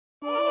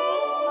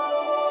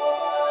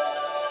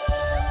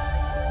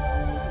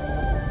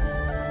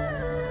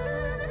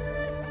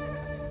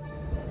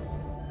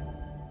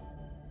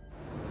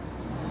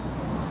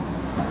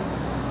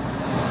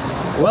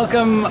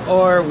Welcome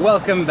or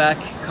welcome back.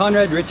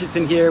 Conrad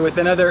Richardson here with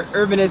another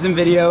urbanism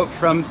video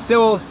from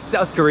Seoul,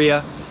 South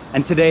Korea.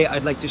 And today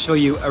I'd like to show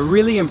you a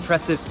really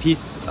impressive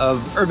piece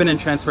of urban and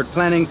transport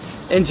planning,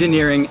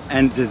 engineering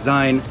and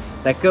design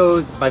that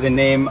goes by the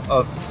name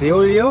of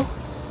Seoullo.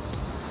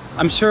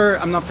 I'm sure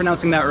I'm not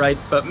pronouncing that right,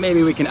 but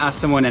maybe we can ask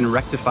someone and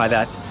rectify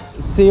that.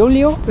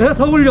 Seoullo? Yeah,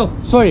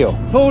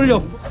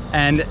 Seoullo.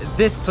 And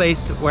this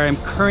place where I'm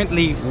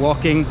currently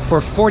walking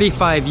for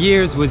 45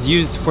 years was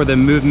used for the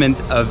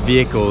movement of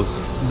vehicles.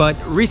 But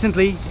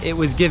recently it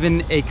was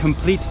given a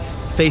complete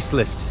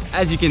facelift.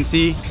 As you can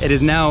see, it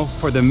is now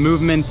for the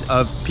movement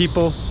of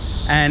people.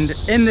 And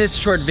in this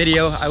short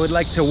video, I would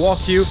like to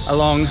walk you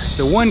along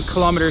the 1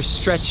 kilometer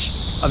stretch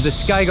of the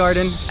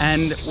Skygarden,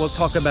 and we'll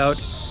talk about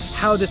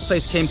how this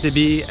place came to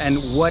be and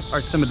what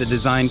are some of the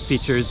design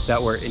features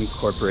that were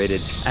incorporated.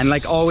 And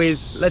like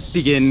always, let's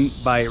begin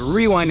by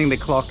rewinding the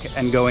clock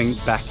and going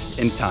back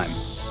in time.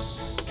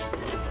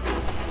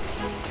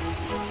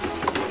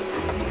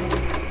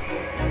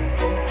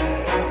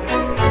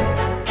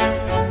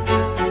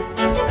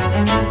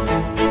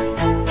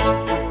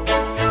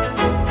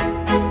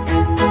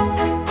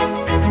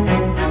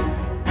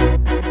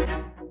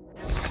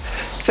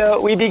 So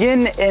we begin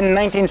in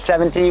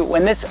 1970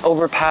 when this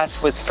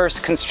overpass was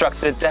first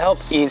constructed to help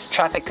ease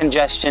traffic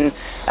congestion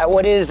at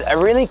what is a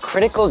really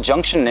critical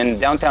junction in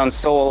downtown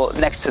Seoul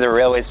next to the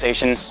railway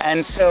station.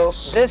 And so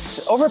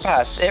this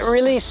overpass, it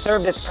really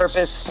served its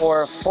purpose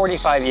for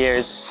 45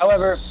 years.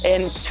 However,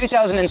 in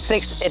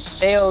 2006, it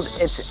failed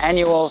its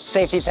annual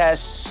safety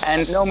test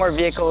and no more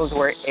vehicles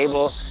were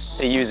able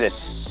to use it.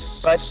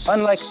 But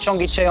unlike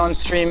Cheonggi on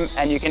stream,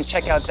 and you can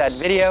check out that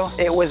video,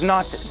 it was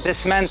not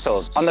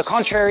dismantled. On the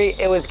contrary,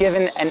 it was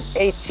given an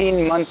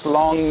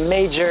 18-month-long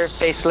major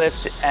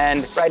facelift,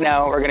 and right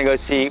now we're gonna go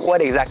see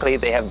what exactly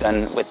they have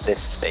done with this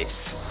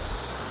space.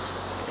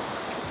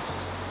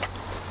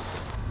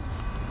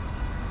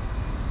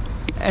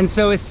 And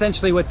so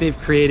essentially what they've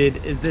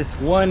created is this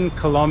 1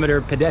 kilometer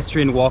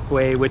pedestrian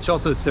walkway, which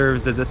also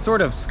serves as a sort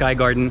of sky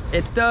garden.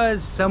 It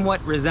does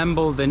somewhat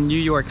resemble the New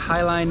York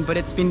highline, but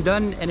it's been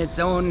done in its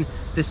own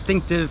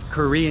distinctive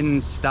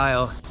Korean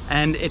style.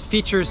 And it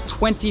features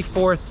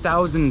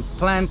 24,000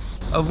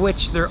 plants, of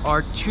which there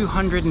are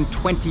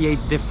 228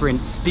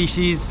 different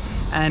species.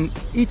 And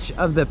each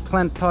of the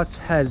plant pots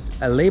has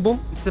a label.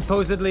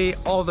 Supposedly,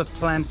 all the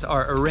plants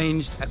are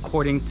arranged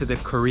according to the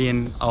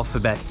Korean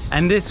alphabet.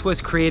 And this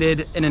was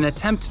created in an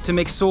attempt to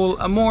make Seoul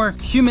a more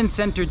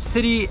human-centered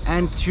city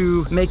and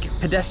to make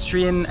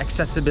pedestrian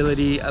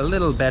accessibility a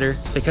little better,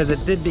 because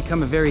it did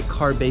become a very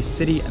car-based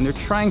city, and they're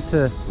trying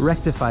to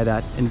rectify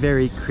that in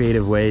very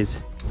creative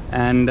ways.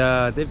 And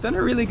they've done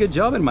a really good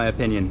job, in my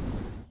opinion.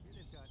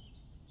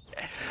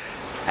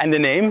 And the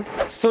name,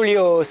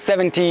 Seoullo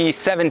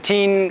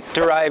 7017,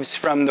 derives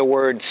from the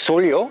word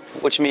Seoullo,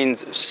 which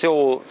means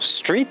Seoul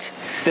Street.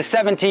 The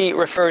 70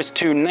 refers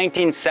to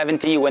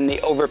 1970 when the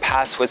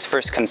overpass was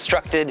first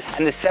constructed,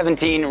 and the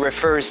 17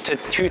 refers to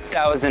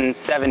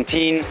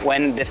 2017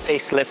 when the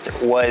facelift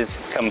was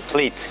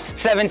complete.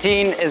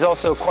 17 is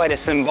also quite a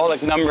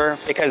symbolic number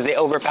because the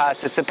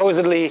overpass is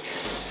supposedly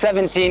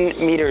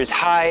 17 meters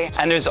high,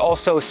 and there's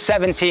also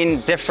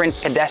 17 different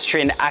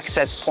pedestrian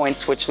access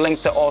points which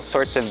link to all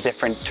sorts of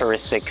different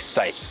touristic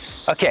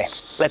sites. Okay,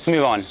 let's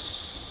move on.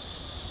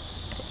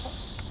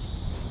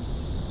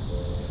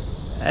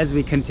 As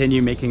we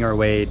continue making our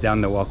way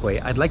down the walkway,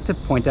 I'd like to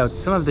point out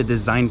some of the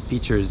design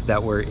features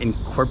that were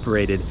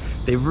incorporated.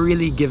 They've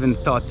really given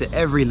thought to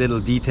every little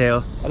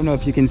detail. I don't know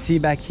if you can see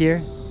back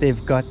here,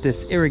 they've got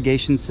this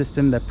irrigation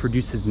system that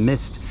produces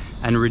mist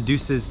and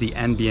reduces the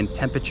ambient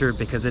temperature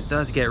because it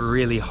does get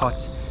really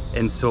hot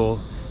in Seoul.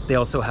 They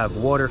also have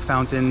water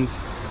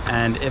fountains.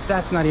 And if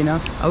that's not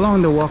enough,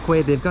 along the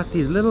walkway, they've got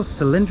these little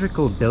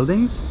cylindrical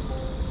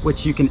buildings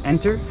which you can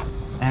enter,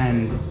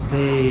 and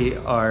they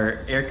are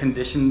air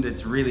conditioned.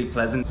 It's really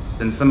pleasant.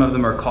 And some of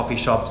them are coffee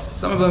shops.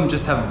 Some of them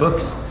just have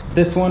books.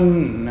 This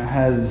one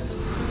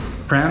has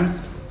prams.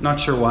 Not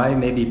sure why.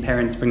 Maybe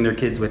parents bring their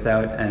kids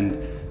without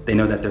and they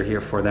know that they're here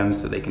for them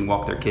so they can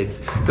walk their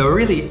kids. So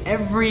really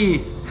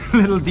every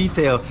little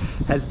detail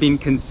has been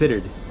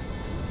considered.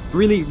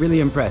 Really,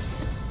 really impressed.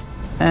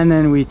 And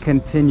then we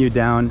continue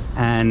down,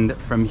 and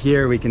from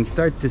here we can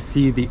start to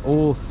see the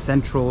old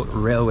central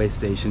railway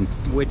station,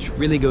 which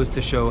really goes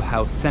to show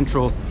how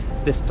central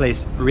this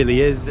place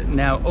really is.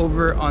 Now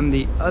over on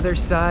the other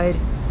side,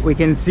 we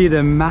can see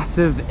the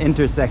massive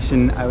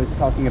intersection I was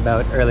talking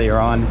about earlier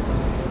on.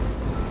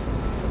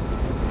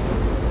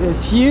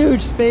 This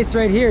huge space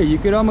right here, you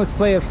could almost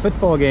play a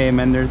football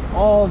game, and there's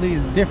all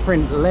these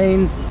different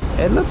lanes.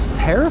 It looks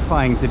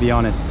terrifying, to be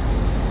honest.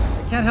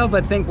 Can't help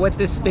but think what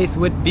this space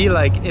would be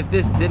like if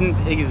this didn't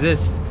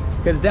exist,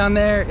 because down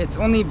there it's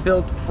only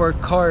built for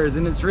cars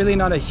and it's really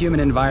not a human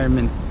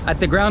environment. At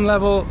the ground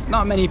level,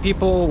 not many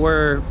people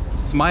were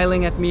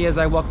smiling at me as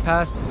I walked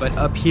past, but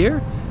up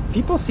here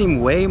people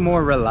seem way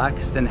more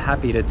relaxed and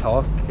happy to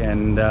talk,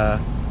 and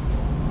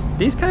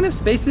these kind of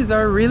spaces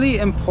are really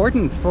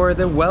important for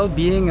the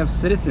well-being of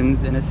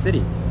citizens in a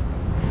city.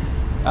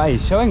 Ah,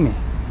 he's showing me.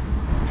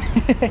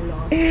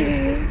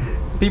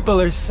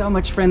 People are so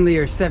much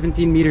friendlier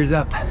 17 meters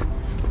up.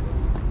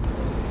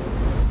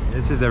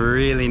 This is a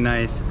really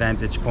nice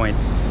vantage point.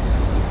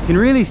 You can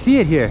really see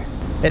it here.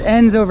 It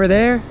ends over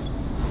there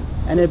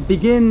and it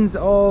begins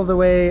all the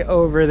way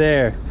over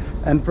there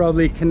and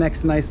probably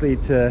connects nicely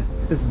to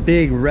this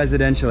big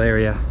residential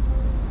area.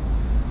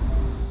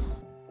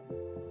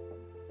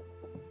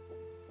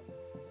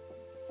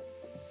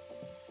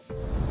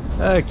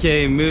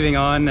 Okay, moving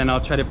on, and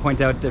I'll try to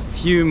point out a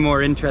few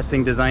more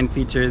interesting design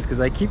features because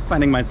I keep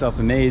finding myself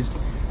amazed.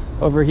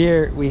 Over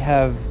here we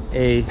have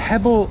a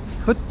pebble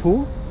foot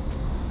pool.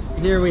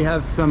 Here we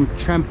have some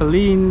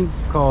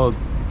trampolines called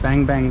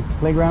Bang Bang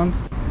Playground.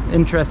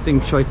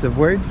 Interesting choice of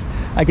words.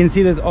 I can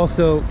see there's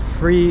also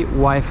free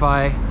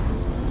Wi-Fi,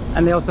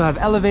 and they also have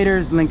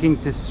elevators linking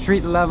to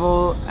street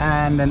level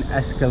and an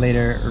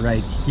escalator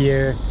right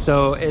here.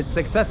 So it's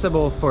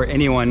accessible for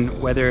anyone,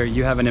 whether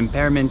you have an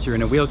impairment, you're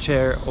in a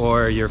wheelchair,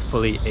 or you're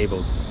fully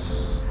able.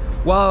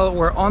 While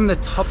we're on the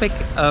topic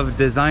of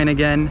design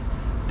again,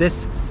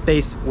 this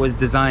space was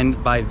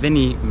designed by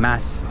Vinnie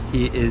Maas.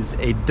 He is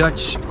a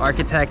Dutch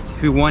architect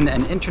who won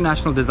an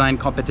international design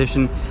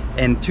competition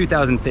in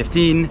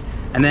 2015.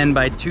 And then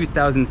by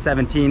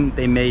 2017,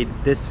 they made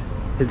his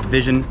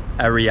vision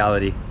a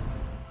reality.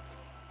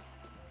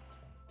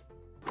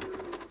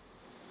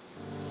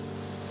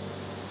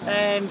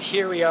 And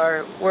here we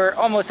are. We're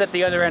almost at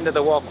the other end of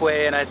the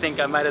walkway, and I think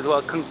I might as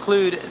well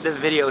conclude the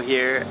video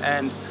here.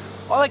 And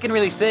all I can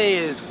really say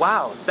is,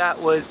 wow, that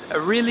was a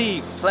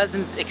really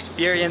pleasant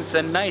experience,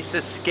 a nice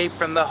escape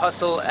from the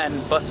hustle and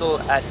bustle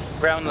at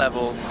ground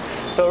level.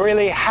 So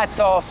really hats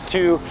off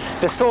to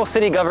the Seoul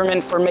city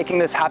government for making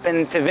this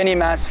happen, to Vinnie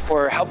Maas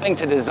for helping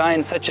to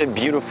design such a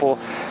beautiful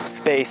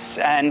space.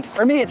 And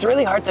for me, it's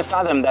really hard to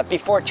fathom that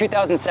before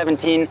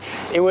 2017,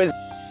 it was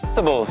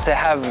possible to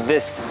have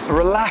this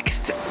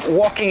relaxed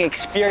walking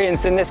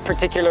experience in this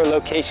particular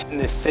location in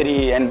this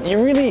city. And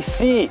you really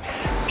see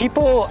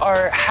people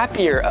are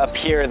happier up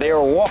here. They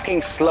are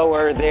walking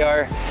slower. They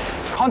are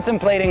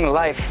contemplating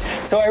life.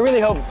 So I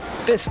really hope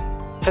this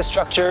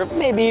infrastructure,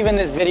 maybe even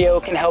this video,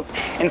 can help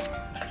inspire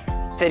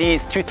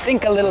cities to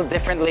think a little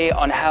differently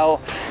on how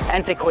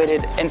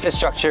antiquated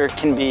infrastructure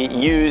can be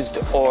used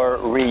or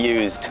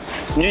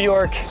reused. New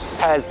York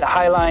has the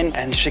High Line,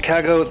 and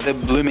Chicago the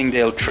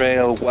Bloomingdale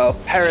Trail, while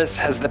Paris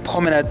has the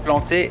Promenade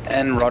Plantée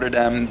and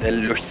Rotterdam the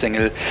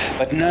Luchtsingel,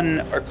 but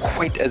none are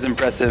quite as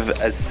impressive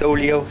as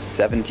Seoullo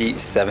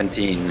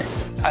 7017.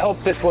 I hope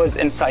this was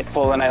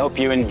insightful, and I hope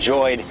you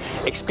enjoyed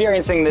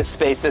experiencing this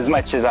space as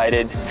much as I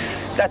did.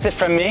 That's it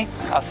from me.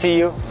 I'll see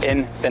you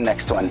in the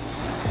next one.